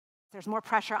There's more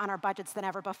pressure on our budgets than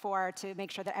ever before to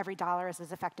make sure that every dollar is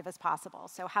as effective as possible.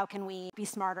 So how can we be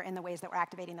smarter in the ways that we're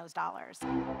activating those dollars?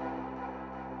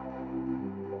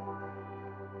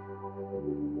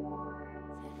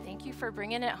 Thank you for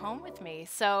bringing it home with me.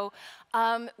 So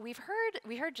we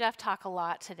heard Jeff talk a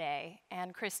lot today,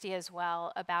 and Christy as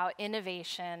well, about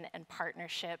innovation and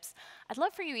partnerships. I'd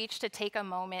love for you each to take a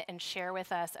moment and share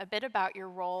with us a bit about your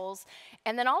roles,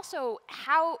 and then also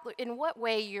in what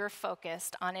way you're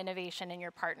focused on innovation in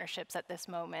your partnerships at this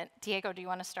moment. Diego, do you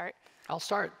want to start? I'll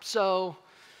start. So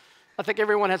I think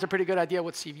everyone has a pretty good idea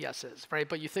what CVS is, right?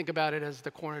 But you think about it as the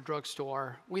corner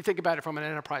drugstore. We think about it from an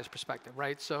enterprise perspective,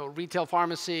 right? So retail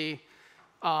pharmacy,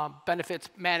 benefits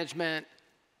management,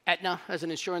 Aetna as an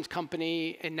insurance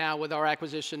company, and now with our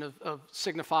acquisition of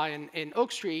Signify in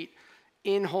Oak Street,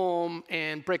 in-home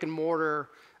and brick-and-mortar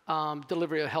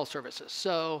delivery of health services.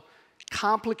 So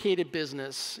complicated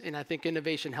business, and I think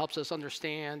innovation helps us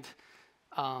understand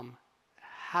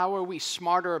how are we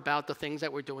smarter about the things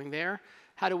that we're doing there.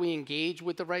 How do we engage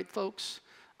with the right folks?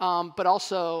 But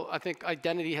also, I think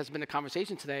identity has been a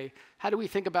conversation today. How do we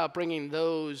think about bringing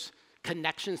those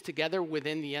connections together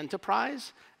within the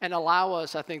enterprise and allow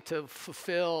us, I think, to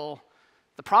fulfill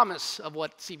the promise of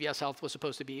what CVS Health was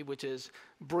supposed to be, which is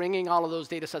bringing all of those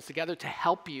data sets together to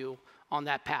help you on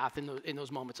that path in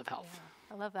those moments of health.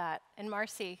 Yeah, I love that. And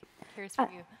Marcy, here's for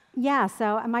you. Yeah,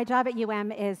 so my job at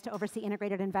UM is to oversee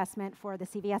integrated investment for the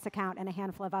CVS account and a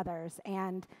handful of others.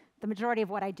 And the majority of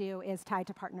what I do is tied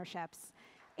to partnerships.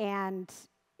 And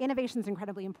innovation is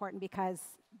incredibly important because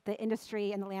the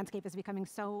industry and the landscape is becoming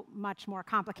so much more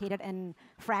complicated and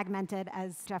fragmented,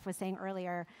 as Jeff was saying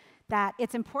earlier, that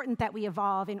it's important that we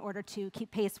evolve in order to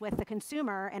keep pace with the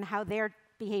consumer and how their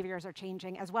behaviors are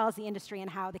changing, as well as the industry and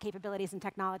how the capabilities and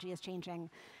technology is changing.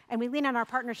 And we lean on our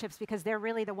partnerships because they're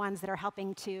really the ones that are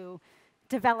helping to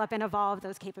develop and evolve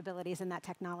those capabilities and that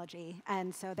technology.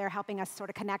 And so they're helping us sort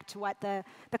of connect to what the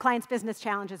client's business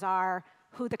challenges are,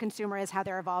 who the consumer is, how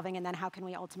they're evolving, and then how can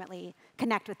we ultimately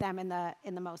connect with them in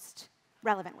the most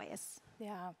relevant ways.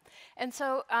 Yeah, and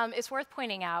so it's worth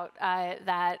pointing out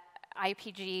that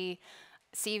IPG,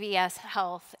 CVS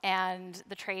Health, and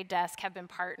the Trade Desk have been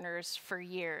partners for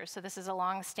years. So this is a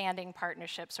long-standing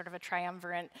partnership, sort of a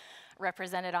triumvirate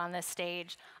represented on this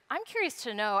stage. I'm curious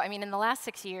to know, I mean, in the last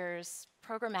 6 years,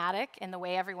 programmatic and the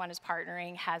way everyone is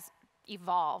partnering has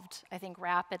evolved, I think,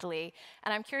 rapidly.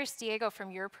 And I'm curious, Diego,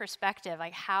 from your perspective,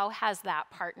 like how has that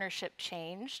partnership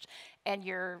changed and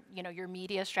your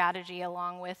media strategy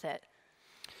along with it?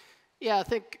 Yeah, I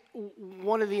think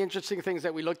one of the interesting things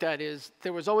that we looked at is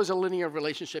there was always a linear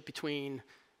relationship between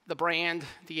the brand,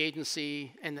 the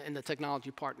agency, and the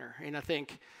technology partner. And I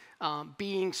think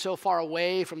being so far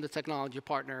away from the technology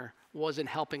partner wasn't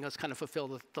helping us kind of fulfill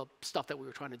the stuff that we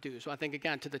were trying to do. So I think,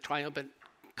 again, to the triumphant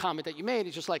comment that you made,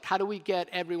 it's just like, how do we get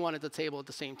everyone at the table at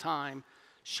the same time,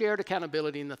 shared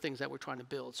accountability in the things that we're trying to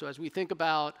build. So as we think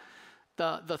about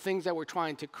the things that we're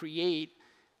trying to create,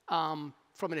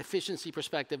 from an efficiency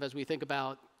perspective, as we think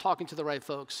about talking to the right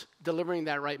folks, delivering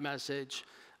that right message,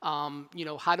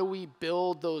 how do we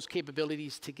build those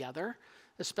capabilities together,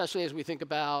 especially as we think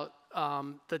about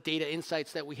the data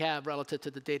insights that we have relative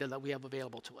to the data that we have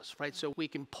available to us, right? So we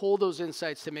can pull those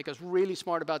insights to make us really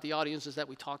smart about the audiences that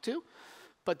we talk to,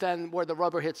 but then where the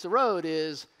rubber hits the road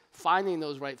is finding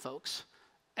those right folks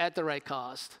at the right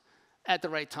cost, at the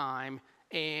right time,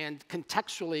 and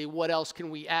contextually, what else can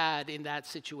we add in that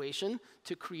situation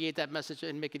to create that message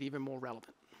and make it even more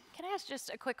relevant? Can I ask just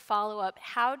a quick follow-up?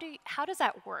 How does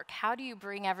that work? How do you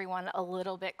bring everyone a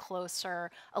little bit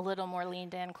closer, a little more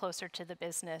leaned in, closer to the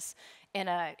business in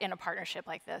a partnership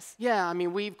like this? Yeah, I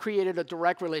mean, we've created a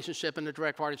direct relationship and a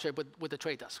direct partnership with the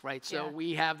Trade Desk, right? So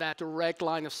we have that direct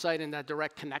line of sight and that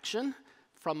direct connection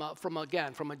from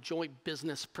a joint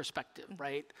business perspective,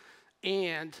 right?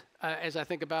 And as I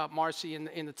think about Marcy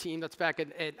and the team that's back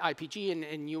at IPG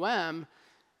and UM,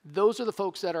 those are the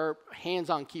folks that are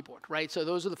hands-on keyboard, right? So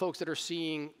those are the folks that are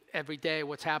seeing every day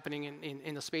what's happening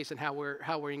in the space and how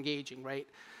we're engaging, right?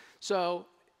 So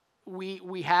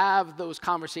we have those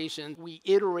conversations. We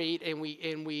iterate and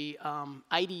we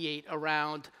ideate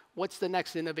around what's the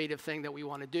next innovative thing that we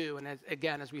want to do. And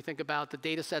as we think about the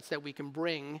data sets that we can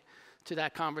bring to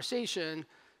that conversation,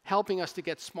 helping us to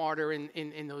get smarter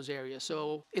in those areas.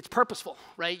 So it's purposeful,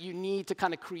 right? You need to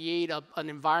kind of create an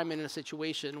environment and a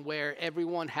situation where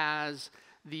everyone has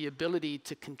the ability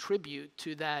to contribute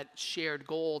to that shared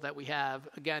goal that we have,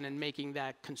 again, in making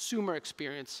that consumer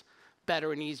experience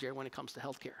better and easier when it comes to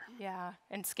healthcare. Yeah,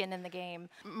 and skin in the game.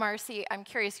 Marcy, I'm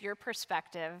curious, your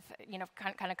perspective,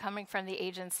 kind of coming from the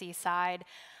agency side,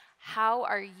 how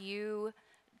are you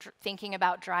thinking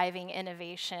about driving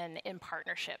innovation in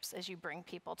partnerships as you bring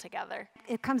people together?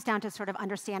 It comes down to sort of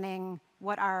understanding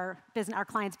what our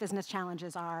clients' business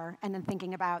challenges are, and then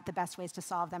thinking about the best ways to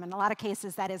solve them. In a lot of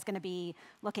cases, that is going to be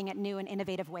looking at new and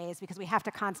innovative ways, because we have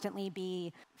to constantly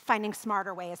be finding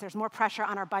smarter ways. There's more pressure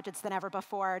on our budgets than ever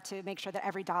before to make sure that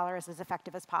every dollar is as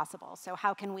effective as possible. So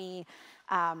how can we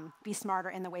be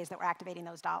smarter in the ways that we're activating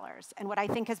those dollars? And what I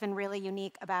think has been really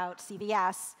unique about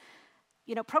CVS,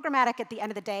 programmatic at the end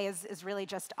of the day is really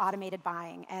just automated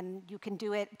buying, and you can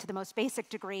do it to the most basic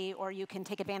degree, or you can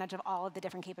take advantage of all of the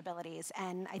different capabilities.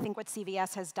 And I think what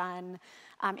CVS has done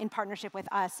in partnership with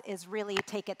us is really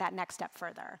take it that next step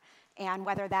further. And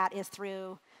whether that is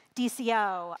through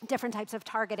DCO, different types of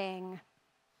targeting,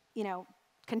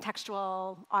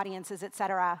 contextual audiences, et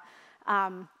cetera,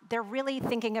 they're really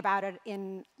thinking about it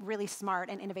in really smart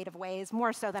and innovative ways,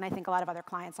 more so than I think a lot of other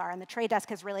clients are. And the Trade Desk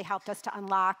has really helped us to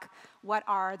unlock what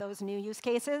are those new use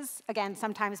cases, again,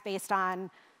 sometimes based on,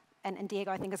 and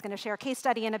Diego I think is going to share a case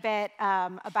study in a bit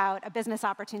about a business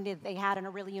opportunity that they had in a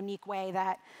really unique way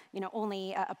that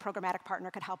only a programmatic partner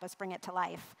could help us bring it to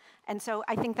life. And so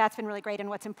I think that's been really great, and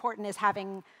what's important is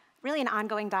having really an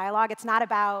ongoing dialogue. It's not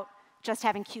about just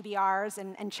having QBRs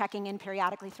and checking in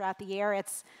periodically throughout the year.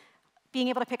 It's being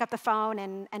able to pick up the phone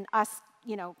and us,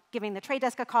 giving the Trade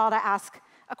Desk a call to ask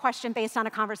a question based on a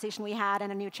conversation we had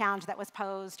and a new challenge that was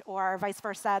posed, or vice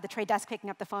versa, the Trade Desk picking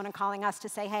up the phone and calling us to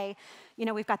say, hey,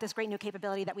 we've got this great new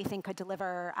capability that we think could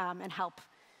deliver and help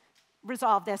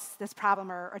resolve this problem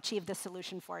or achieve this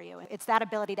solution for you. It's that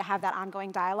ability to have that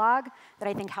ongoing dialogue that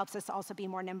I think helps us also be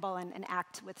more nimble and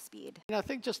act with speed. And I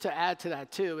think just to add to that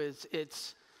too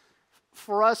is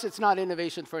for us, it's not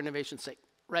innovation for innovation's sake,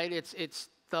 right? It's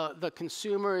the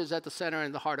consumer is at the center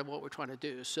and the heart of what we're trying to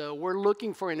do. So we're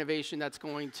looking for innovation that's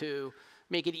going to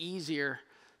make it easier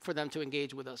for them to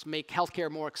engage with us, make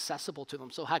healthcare more accessible to them.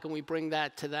 So how can we bring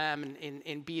that to them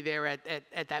and be there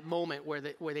at that moment where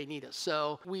they need us?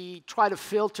 So we try to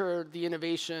filter the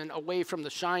innovation away from the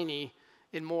shiny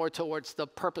and more towards the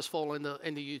purposeful and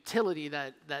the utility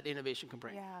that innovation can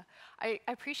bring. Yeah, I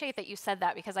appreciate that you said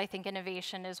that, because I think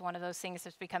innovation is one of those things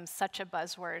that's become such a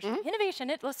buzzword. Mm-hmm.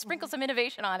 Innovation, let's sprinkle some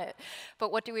innovation on it.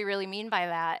 But what do we really mean by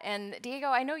that? And Diego,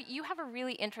 I know you have a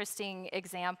really interesting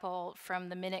example from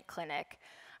the Minute Clinic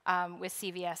with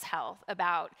CVS Health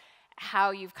about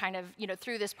how you've kind of,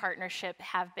 through this partnership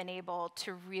have been able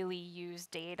to really use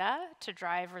data to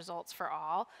drive results for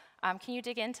all. Can you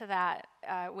dig into that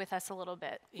with us a little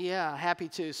bit? Yeah, happy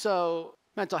to. So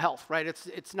mental health, right?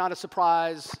 It's not a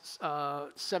surprise.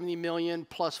 70 million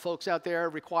plus folks out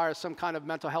there require some kind of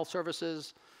mental health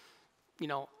services,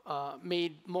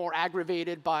 made more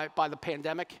aggravated by the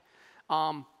pandemic.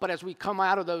 But as we come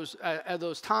out of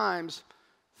those times,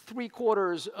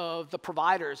 3/4 of the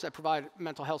providers that provide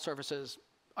mental health services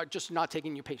are just not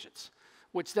taking new patients,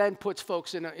 which then puts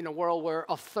folks in a world where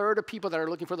 1/3 of people that are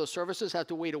looking for those services have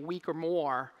to wait a week or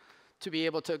more to be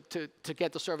able to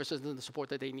get the services and the support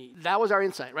that they need. That was our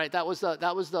insight, right? That was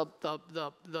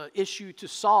the issue to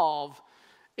solve.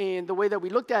 And the way that we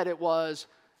looked at it was,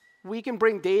 we can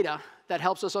bring data that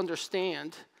helps us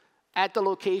understand at the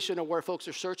location of where folks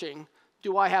are searching,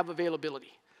 do I have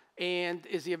availability? And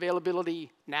is the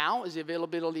availability now? Is the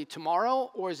availability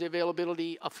tomorrow? Or is the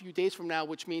availability a few days from now,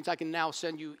 which means I can now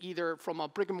send you either from a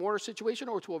brick and mortar situation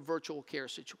or to a virtual care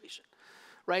situation,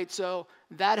 right? So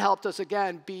that helped us,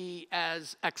 again, be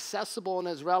as accessible and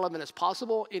as relevant as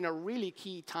possible in a really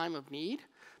key time of need,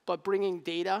 but bringing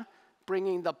data,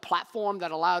 bringing the platform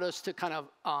that allowed us to kind of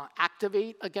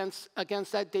activate against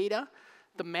that data,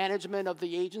 the management of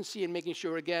the agency, and making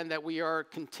sure, again, that we are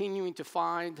continuing to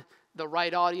find the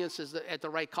right audiences at the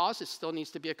right cost. It still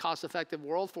needs to be a cost-effective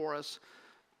world for us.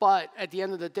 But at the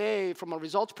end of the day, from a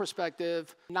results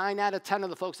perspective, 9 out of 10 of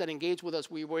the folks that engaged with us,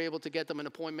 we were able to get them an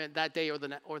appointment that day or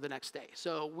the next day.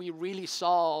 So we really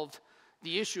solved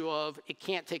the issue of it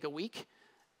can't take a week.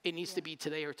 It needs to be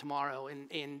today or tomorrow,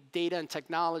 and data and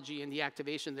technology and the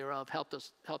activation thereof helped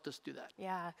us do that.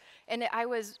 Yeah, and I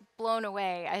was blown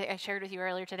away. I shared with you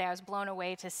earlier today, I was blown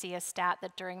away to see a stat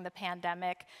that during the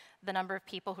pandemic, the number of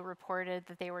people who reported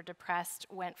that they were depressed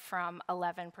went from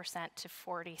 11% to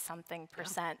 40-something%.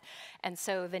 Yeah. And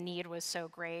so the need was so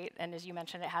great, and as you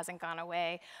mentioned, it hasn't gone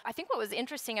away. I think what was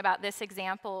interesting about this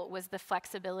example was the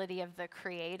flexibility of the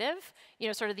creative,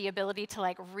 sort of the ability to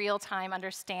like real time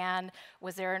understand,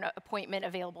 was there an appointment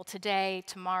available today,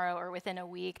 tomorrow, or within a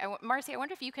week? Marcy, I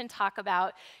wonder if you can talk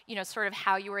about, sort of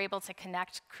how you were able to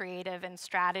connect creative and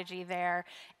strategy there,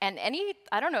 and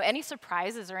any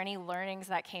surprises or any learnings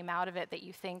that came out of it that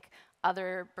you think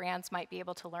other brands might be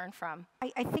able to learn from?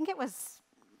 I think it was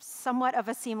somewhat of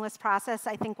a seamless process.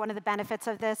 I think one of the benefits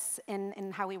of this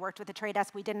in how we worked with the trade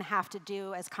desk, we didn't have to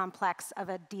do as complex of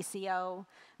a DCO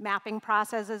mapping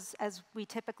process as we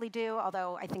typically do,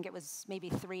 although I think it was maybe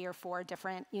 3 or 4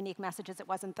 different unique messages. It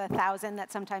wasn't the 1,000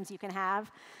 that sometimes you can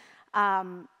have.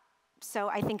 So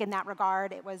I think in that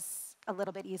regard, it was a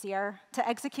little bit easier to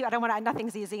execute.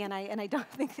 Nothing's easy, and I don't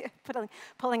think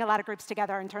pulling a lot of groups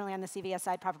together internally on the CVS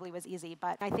side probably was easy.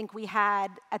 But I think we had,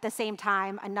 at the same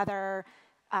time,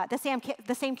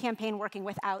 the same campaign working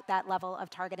without that level of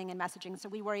targeting and messaging. So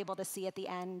we were able to see at the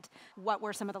end what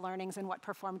were some of the learnings and what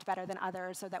performed better than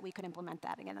others so that we could implement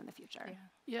that again in the future.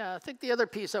 Yeah, I think the other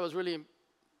piece that was really,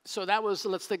 so that was,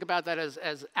 let's think about that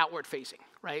as outward facing,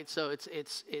 right? So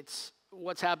it's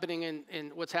what's happening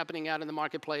what's happening out in the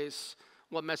marketplace,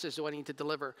 what message do I need to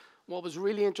deliver. What was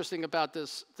really interesting about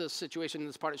this situation,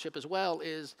 this partnership as well,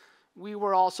 is we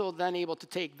were also then able to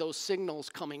take those signals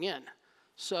coming in.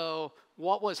 So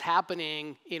what was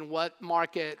happening in what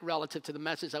market relative to the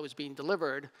message that was being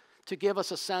delivered to give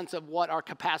us a sense of what our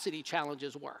capacity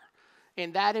challenges were.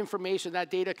 And that information, that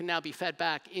data can now be fed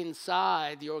back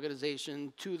inside the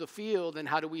organization to the field, and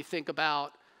how do we think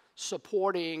about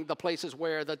supporting the places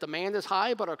where the demand is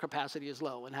high but our capacity is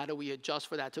low, and how do we adjust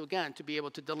for that to be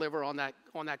able to deliver on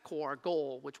that core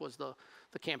goal, which was the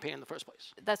campaign in the first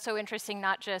place. That's so interesting,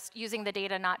 not just using the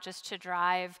data not just to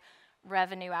drive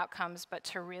revenue outcomes, but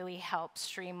to really help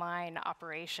streamline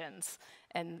operations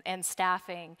and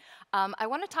staffing. I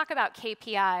want to talk about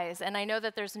KPIs, and I know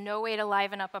that there's no way to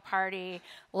liven up a party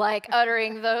like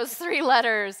uttering those 3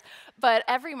 letters, but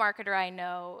every marketer I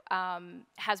know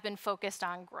has been focused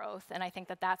on growth, and I think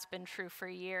that that's been true for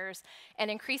years. And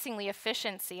increasingly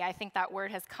efficiency, I think that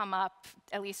word has come up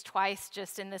at least twice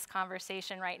just in this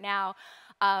conversation right now.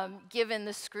 Given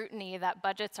the scrutiny that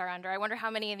budgets are under. I wonder how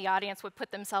many in the audience would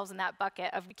put themselves in that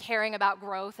bucket of caring about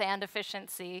growth and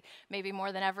efficiency, maybe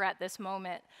more than ever at this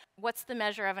moment. What's the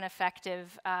measure of an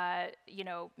effective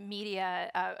media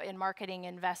and marketing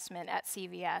investment at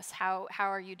CVS? How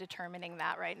are you determining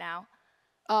that right now?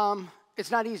 It's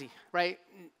not easy, right?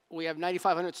 We have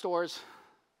 9,500 stores.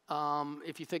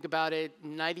 If you think about it,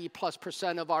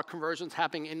 90+% of our conversions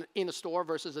happening in a store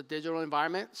versus a digital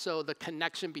environment. So the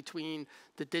connection between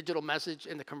the digital message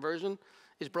and the conversion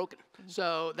is broken.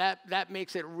 So that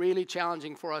makes it really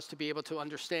challenging for us to be able to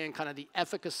understand kind of the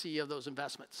efficacy of those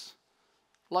investments.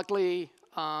 Luckily,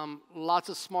 lots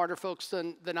of smarter folks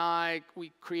than I,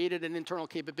 we created an internal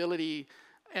capability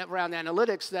around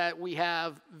analytics that we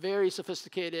have very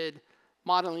sophisticated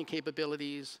modeling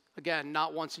capabilities, again,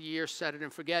 not once a year, set it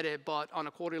and forget it, but on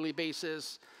a quarterly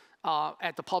basis,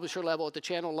 at the publisher level, at the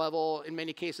channel level, in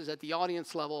many cases at the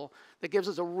audience level, that gives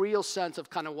us a real sense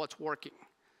of kind of what's working.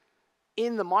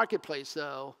 In the marketplace,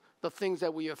 though, the things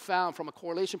that we have found from a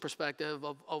correlation perspective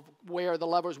of where the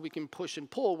levers we can push and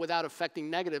pull without affecting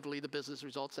negatively the business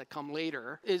results that come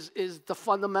later is the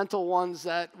fundamental ones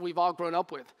that we've all grown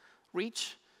up with: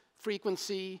 reach,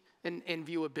 frequency, and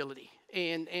viewability.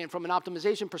 And from an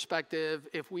optimization perspective,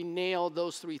 if we nail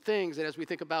those 3 things, and as we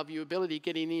think about viewability,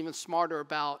 getting even smarter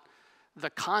about the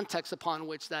context upon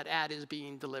which that ad is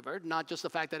being delivered, not just the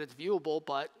fact that it's viewable,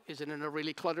 but is it in a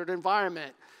really cluttered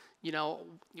environment?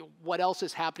 What else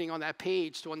is happening on that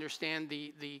page to understand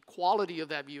the quality of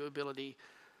that viewability?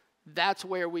 That's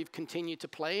where we've continued to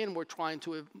play, and we're trying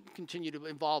to continue to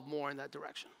evolve more in that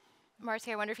direction.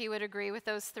 Marcy, I wonder if you would agree with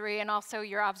those 3, and also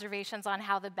your observations on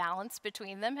how the balance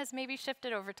between them has maybe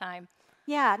shifted over time.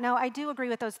 Yeah, no, I do agree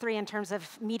with those 3 in terms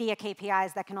of media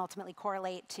KPIs that can ultimately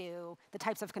correlate to the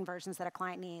types of conversions that a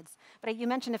client needs. But you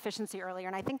mentioned efficiency earlier,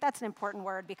 and I think that's an important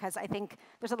word because I think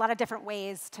there's a lot of different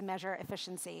ways to measure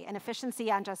efficiency. And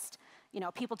efficiency on just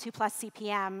people 2+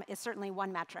 CPM is certainly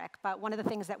one metric. But one of the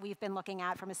things that we've been looking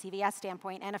at from a CVS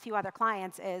standpoint and a few other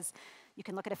clients is you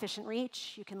can look at efficient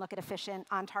reach, you can look at efficient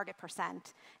on-target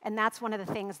 %. And that's one of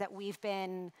the things that we've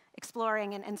been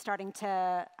exploring and starting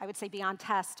to, I would say beyond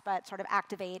test, but sort of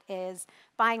activate, is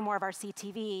buying more of our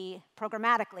CTV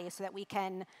programmatically so that we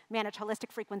can manage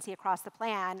holistic frequency across the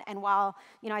plan. And while,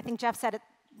 I think Jeff said it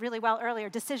really well earlier,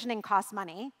 decisioning costs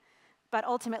money, but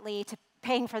ultimately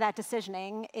paying for that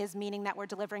decisioning is meaning that we're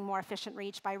delivering more efficient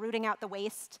reach by rooting out the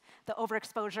waste, the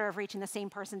overexposure of reaching the same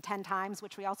person 10 times,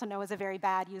 which we also know is a very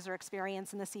bad user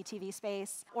experience in the CTV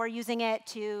space, or using it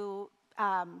to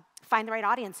find the right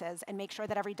audiences and make sure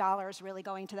that every dollar is really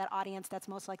going to that audience that's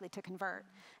most likely to convert.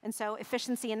 And so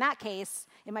efficiency in that case,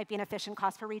 it might be an efficient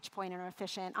cost per reach point or an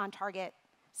efficient on-target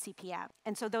CPM.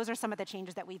 And so those are some of the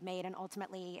changes that we've made and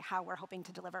ultimately how we're hoping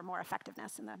to deliver more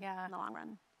effectiveness in the long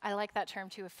run. I like that term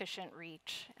too, efficient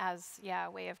reach, as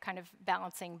a way of kind of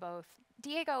balancing both.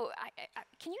 Diego,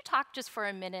 can you talk just for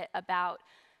a minute about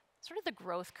sort of the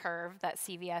growth curve that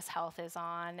CVS Health is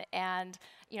on. And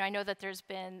I know that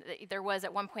there was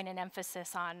at one point an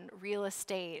emphasis on real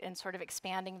estate and sort of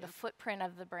expanding the footprint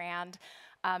of the brand.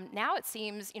 Now it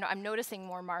seems, I'm noticing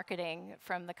more marketing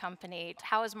from the company.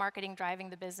 How is marketing driving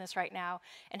the business right now,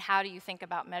 and how do you think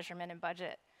about measurement and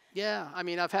budget? Yeah, I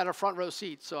mean, I've had a front row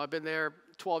seat, so I've been there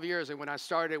 12 years, and when I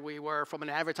started, we were, from an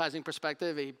advertising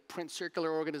perspective, a print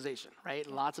circular organization, right?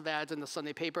 Lots of ads in the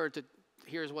Sunday paper to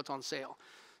here's what's on sale.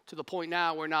 To the point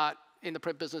now, we're not in the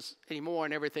print business anymore,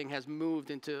 and everything has moved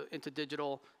into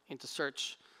digital, into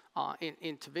search,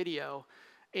 into video,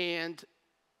 and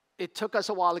it took us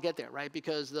a while to get there, right?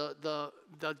 Because the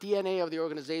DNA of the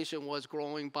organization was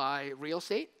growing by real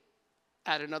estate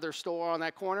at another store on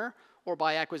that corner, or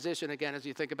by acquisition, again, as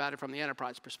you think about it from the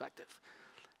enterprise perspective.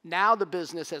 Now the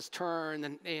business has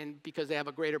turned, and because they have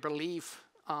a greater belief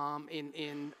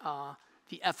in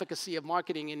the efficacy of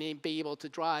marketing and be able to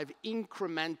drive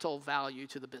incremental value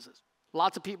to the business.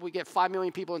 Lots of people, we get 5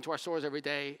 million people into our stores every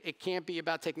day. It can't be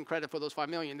about taking credit for those 5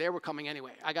 million. They were coming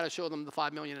anyway. I got to show them the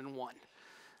 5 million and one,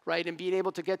 right? And being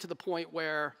able to get to the point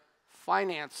where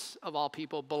finance, of all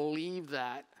people, believe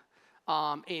that,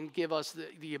 and give us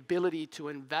the ability to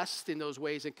invest in those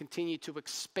ways and continue to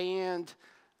expand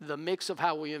the mix of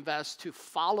how we invest to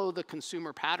follow the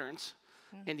consumer patterns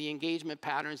and the engagement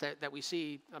patterns that we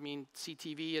see. I mean,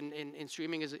 CTV and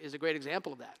streaming is a great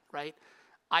example of that, right?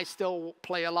 I still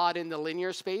play a lot in the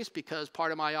linear space because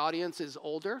part of my audience is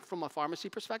older from a pharmacy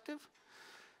perspective.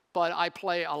 But I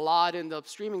play a lot in the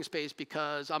streaming space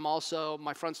because I'm also,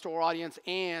 my front store audience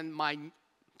and my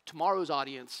tomorrow's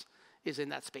audience is in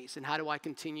that space. And how do I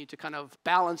continue to kind of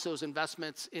balance those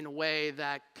investments in a way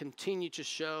that continue to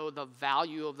show the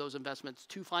value of those investments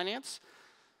to finance,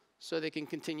 so they can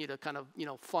continue to kind of,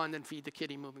 fund and feed the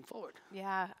kitty moving forward.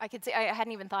 Yeah, I could see, I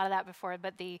hadn't even thought of that before,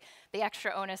 but the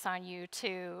extra onus on you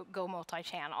to go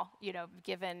multi-channel,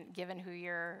 given who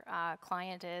your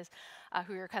client is,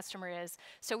 who your customer is.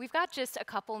 So we've got just a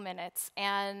couple minutes,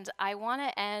 and I want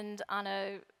to end on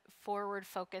a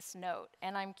forward-focused note,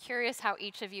 and I'm curious how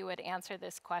each of you would answer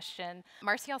this question.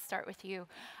 Marcy, I'll start with you.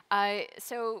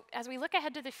 So as we look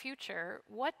ahead to the future,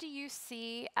 what do you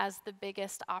see as the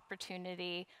biggest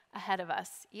opportunity ahead of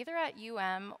us, either at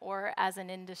or as an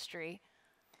industry?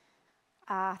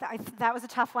 That was a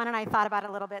tough one, and I thought about it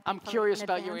a little bit. I'm curious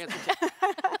about your answer, too.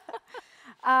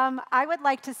 I would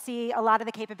like to see a lot of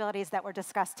the capabilities that were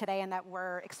discussed today and that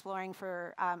we're exploring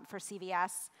for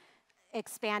CVS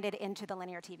expanded into the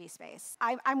linear TV space.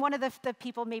 I'm one of the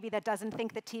people maybe that doesn't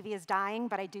think that TV is dying,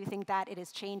 but I do think that it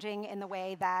is changing in the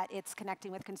way that it's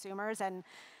connecting with consumers, and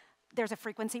there's a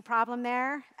frequency problem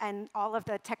there, and all of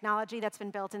the technology that's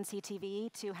been built in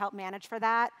CTV to help manage for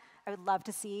that, I would love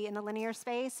to see in the linear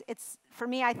space. For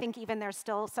me, I think even there's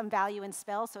still some value in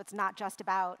spill, so it's not just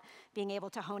about being able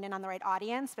to hone in on the right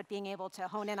audience, but being able to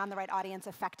hone in on the right audience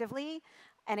effectively,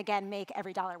 and again, make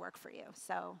every dollar work for you.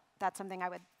 So that's something I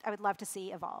would love to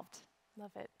see evolved. Love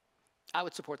it. I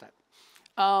would support that.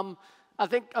 I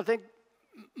think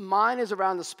mine is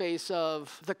around the space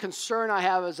of the concern I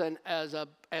have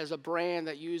as a brand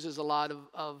that uses a lot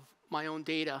of my own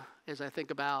data as I think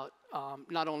about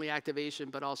not only activation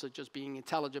but also just being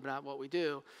intelligent about what we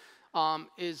do,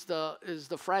 is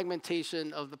the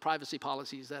fragmentation of the privacy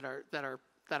policies that are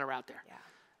out there. Yeah.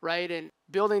 Right, and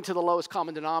building to the lowest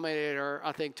common denominator,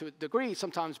 I think to a degree,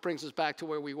 sometimes brings us back to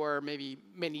where we were maybe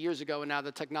many years ago, and now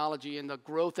the technology and the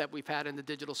growth that we've had in the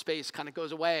digital space kind of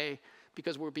goes away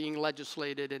because we're being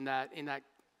legislated in that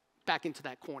back into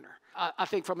that corner. I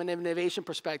think from an innovation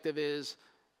perspective is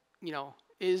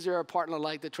there a partner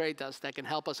like the Trade Desk that can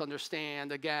help us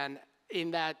understand, again, in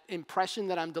that impression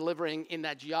that I'm delivering in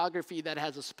that geography that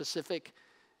has a specific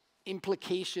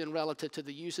implication relative to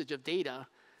the usage of data,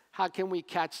 how can we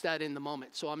catch that in the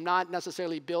moment? So I'm not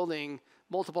necessarily building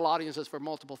multiple audiences for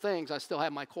multiple things. I still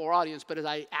have my core audience, but as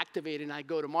I activate and I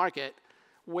go to market,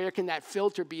 where can that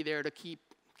filter be there to keep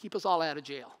us all out of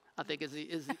jail, I think is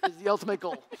the ultimate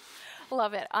goal.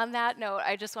 Love it. On that note,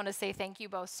 I just want to say thank you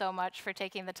both so much for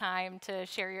taking the time to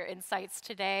share your insights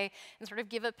today and sort of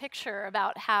give a picture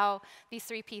about how these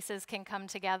three pieces can come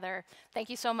together. Thank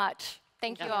you so much.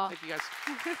 Thank you all. Thank you,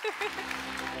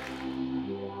 guys.